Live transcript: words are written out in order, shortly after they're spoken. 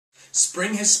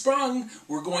Spring has sprung.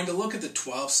 We're going to look at the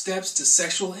 12 steps to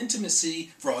sexual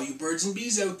intimacy for all you birds and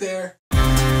bees out there.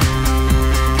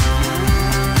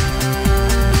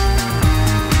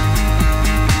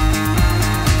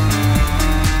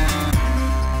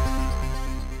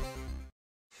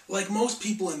 Like most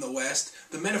people in the West,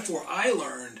 the metaphor I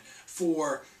learned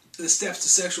for the steps to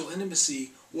sexual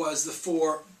intimacy was the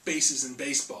 4 bases in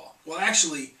baseball. Well,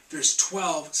 actually, there's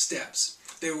 12 steps.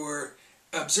 They were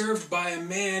observed by a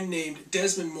man named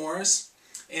Desmond Morris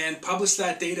and published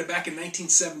that data back in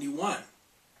 1971.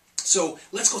 So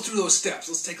let's go through those steps.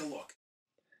 Let's take a look.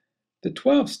 The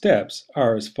 12 steps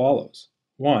are as follows.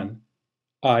 1.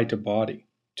 Eye to body.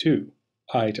 2.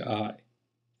 Eye to eye.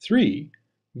 3.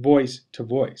 Voice to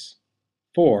voice.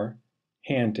 4.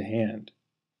 Hand to hand.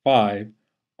 5.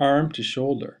 Arm to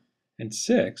shoulder. And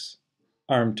 6.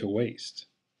 Arm to waist.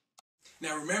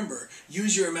 Now remember,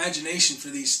 use your imagination for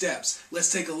these steps.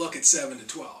 Let's take a look at 7 to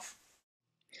 12.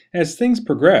 As things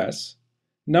progress,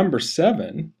 number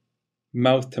 7,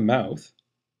 mouth to mouth.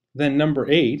 Then number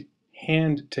 8,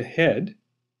 hand to head.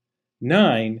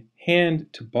 9,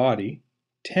 hand to body.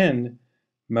 10,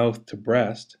 mouth to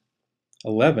breast.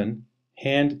 11,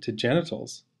 hand to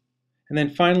genitals. And then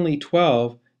finally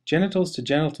 12, genitals to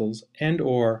genitals and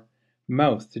or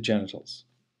mouth to genitals.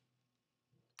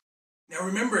 Now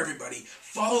remember everybody,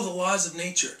 follow the laws of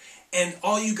nature. And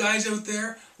all you guys out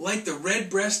there, like the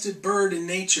red-breasted bird in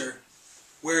nature,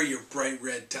 wear your bright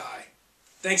red tie.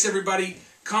 Thanks everybody.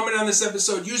 Comment on this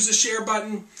episode, use the share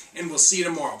button, and we'll see you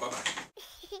tomorrow. Bye-bye.